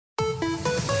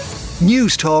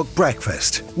News Talk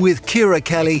Breakfast with Ciara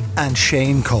Kelly and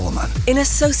Shane Coleman. In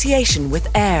association with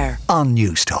AIR on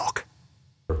News Talk.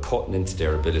 We're cutting into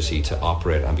their ability to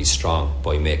operate and be strong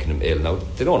by making them ill. Now,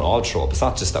 they don't all throw up. It's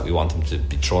not just that we want them to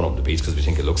be thrown up the beach because we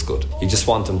think it looks good. You just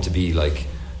want them to be like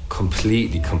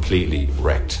completely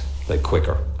wrecked, like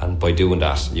quicker. And by doing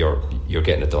that, you're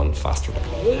getting it done faster.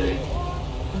 Here,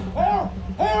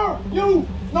 you,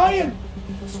 Lion!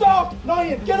 Stop,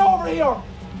 Lion, get over here!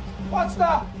 What's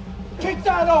that? Kick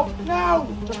that up, now!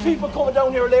 There's people coming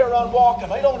down here later on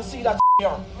walking. I don't want to see that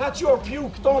here. That's your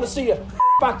puke, don't want to see it.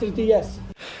 Back to the DS.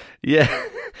 Yeah,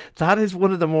 that is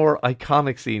one of the more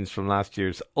iconic scenes from last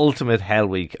year's Ultimate Hell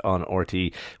Week on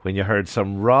RTÉ, when you heard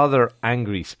some rather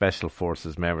angry Special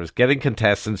Forces members getting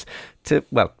contestants to,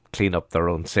 well, clean up their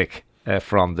own sick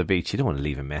from the beach. You don't want to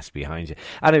leave a mess behind you.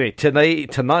 Anyway,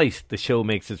 tonight the show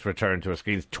makes its return to our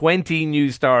screens. 20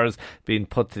 new stars being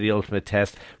put to the ultimate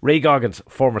test. Ray Goggins,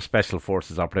 former Special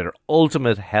Forces operator,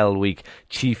 Ultimate Hell Week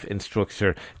chief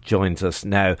instructor, joins us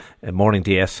now. Morning,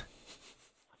 DS.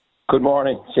 Good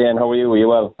morning, Shane. How are you? Are you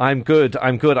well? I'm good.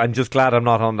 I'm just glad I'm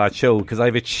not on that show, because I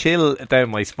have a chill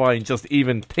down my spine just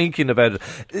even thinking about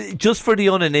it. Just for the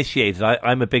uninitiated,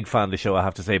 I'm a big fan of the show, I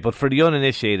have to say, but for the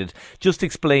uninitiated, just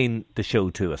explain the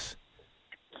show to us.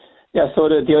 Yeah, so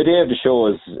the idea of the show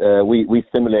is we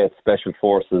simulate Special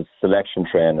Forces selection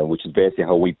training, which is basically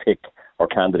how we pick our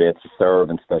candidates to serve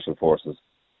in Special Forces.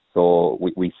 So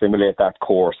we simulate that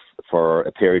course for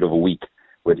a period of a week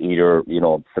with either,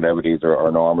 celebrities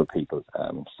or normal people.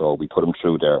 So we put them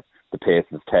through the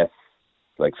paces tests,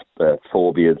 like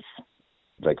phobias,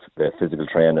 like the physical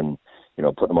training,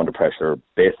 put them under pressure.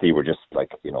 Basically, we're just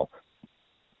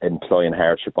employing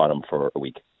hardship on them for a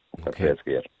week. That's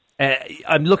basically it.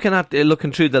 I'm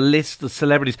looking through the list of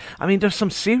celebrities. I mean, there's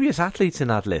some serious athletes in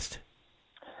that list.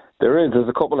 There's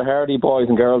a couple of hardy boys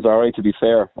and girls, all right, to be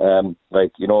fair. The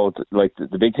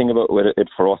big thing about it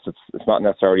for us, it's not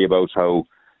necessarily about how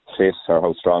fit or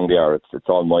how strong they are. It's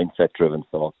all mindset driven.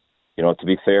 So, to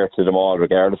be fair to them all,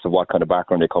 regardless of what kind of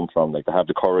background they come from, like, they have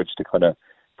the courage to kind of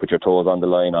put your toes on the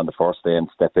line on the first day and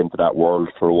step into that world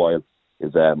for a while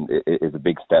is a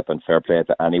big step, and fair play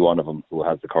to any one of them who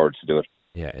has the courage to do it.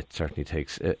 Yeah, it certainly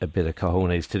takes a bit of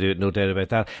cojones to do it, no doubt about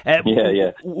that.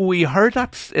 Yeah. We heard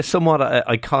that somewhat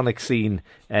iconic scene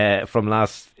from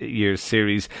last year's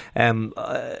series. Can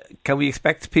we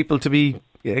expect people to be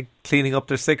cleaning up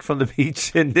their sick from the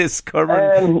beach in this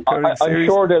current series? I'm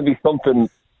sure there'll be something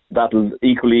that'll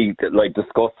equally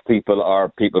disgust people, or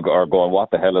people are going,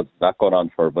 what the hell is that going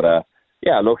on for? But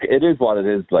look, it is what it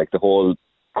is. Like, the whole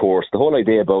course, the whole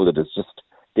idea about it is just,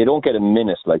 they don't get a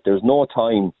minute. Like, there's no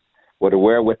time, whether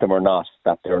we're with them or not,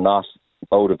 that they're not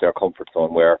out of their comfort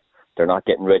zone, where they're not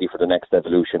getting ready for the next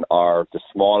evolution, or the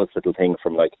smallest little thing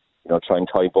from try and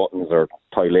tie buttons or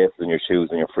tie laces in your shoes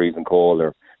when you're freezing cold,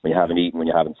 or when you haven't eaten, when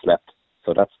you haven't slept.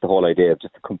 So that's the whole idea, of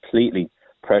just to completely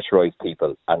pressurise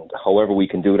people, and however we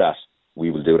can do that,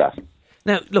 we will do that.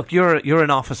 Now, look, you're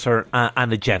an officer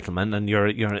and a gentleman, and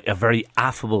you're a very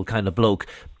affable kind of bloke,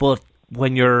 but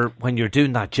when you're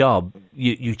doing that job,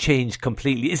 you change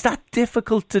completely. Is that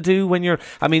difficult to do when you're?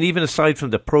 I mean, even aside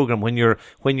from the program, when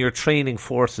you're training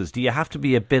forces, do you have to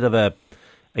be a bit of a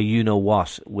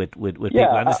what with people?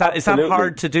 And is that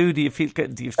hard to do? Do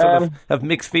you sort of have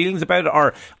mixed feelings about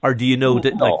it, or do you know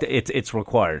that it's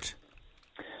required?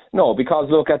 No, because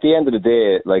look, at the end of the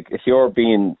day, like, if you're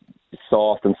being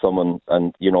soft on someone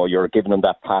and you're giving them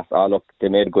that pass, look, they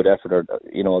made a good effort, or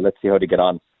let's see how they get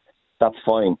on. That's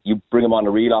fine. You bring them on a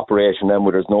real operation then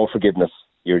where there's no forgiveness.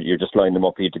 You're just lining them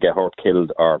up either to get hurt,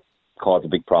 killed, or cause a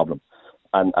big problem.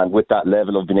 And with that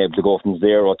level of being able to go from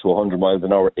 0 to 100 miles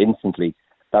an hour instantly,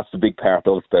 that's the big part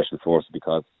of Special Forces,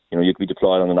 because you could be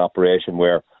deployed on an operation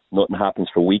where nothing happens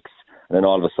for weeks, and then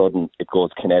all of a sudden it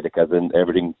goes kinetic, as in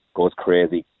everything goes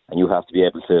crazy, and you have to be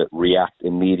able to react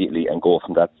immediately and go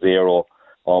from that 0,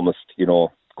 almost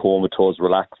comatose,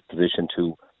 relaxed position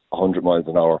to 100 miles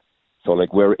an hour. So,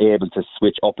 we're able to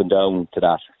switch up and down to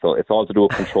that. So it's all to do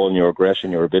with controlling your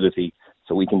aggression, your ability.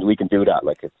 So we can do that.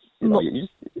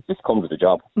 It just comes with the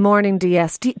job. Morning,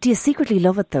 DS. Do you secretly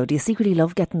love it, though? Do you secretly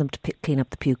love getting them to clean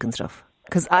up the puke and stuff?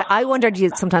 Because I wonder, do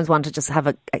you sometimes want to just have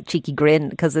a cheeky grin?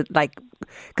 Because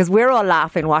we're all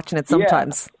laughing watching it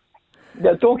sometimes.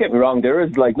 Yeah, don't get me wrong. There is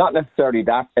not necessarily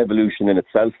that evolution in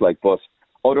itself, but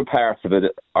other parts of it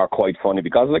are quite funny,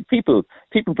 because people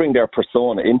bring their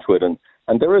persona into it,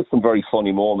 and there is some very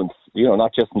funny moments,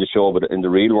 not just in the show, but in the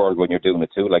real world when you're doing it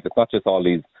too. It's not just all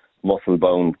these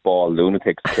muscle-bound, bald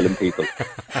lunatics killing people.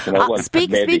 You know,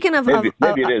 speaking of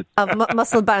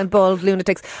muscle-bound, bald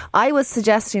lunatics, I was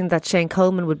suggesting that Shane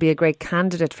Coleman would be a great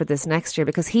candidate for this next year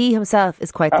because he himself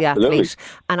is quite the athlete.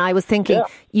 And I was thinking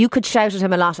you could shout at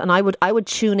him a lot, and I would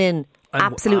tune in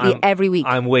every week.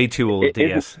 I'm way too old,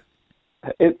 yes.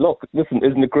 Look, listen,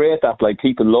 isn't it great that like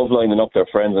people love lining up their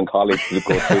friends and colleagues to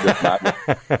go through this madness?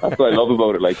 That's what I love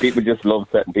about it. Like, people just love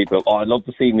setting people up. Oh, I'd love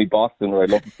to see me Boston, or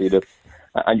I'd love to see this.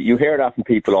 And you hear that from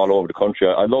people all over the country.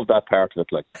 I love that part of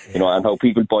it, like, you know, and how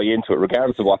people buy into it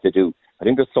regardless of what they do. I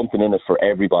think there's something in it for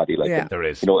everybody. Like, there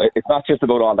is. You know, it's not just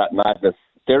about all that madness.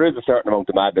 There is a certain amount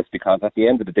of madness, because at the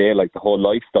end of the day, like, the whole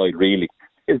lifestyle really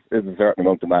is a certain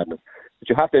amount of madness. But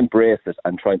you have to embrace it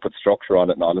and try and put structure on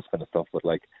it and all this kind of stuff. But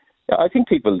like, I think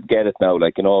people get it now.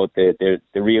 Like, you know, they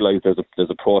realise there's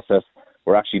a process.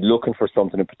 We're actually looking for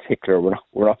something in particular.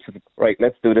 We're not just, right,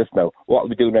 let's do this now. What will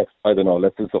we do next? I don't know.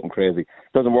 Let's do something crazy. It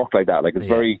doesn't work like that. Like, it's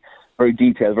very, very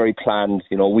detailed, very planned.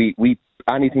 You know, we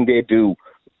anything they do,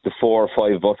 the 4 or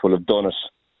 5 of us will have done it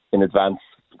in advance,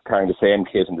 carrying the same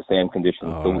kit in the same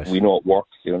conditions, so we know it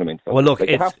works. You know what I mean? So, well, look,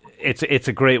 like, it's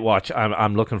a great watch.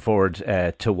 I'm looking forward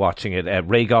to watching it.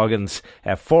 Ray Goggins,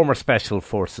 former Special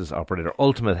Forces operator,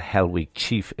 Ultimate Hell Week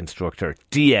chief instructor,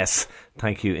 DS.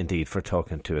 Thank you indeed for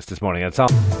talking to us this morning. It's on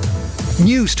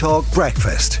News Talk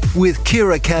Breakfast with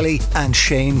Ciara Kelly and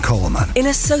Shane Coleman, in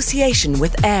association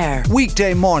with AIR.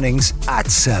 Weekday mornings at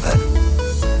 7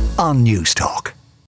 on News Talk.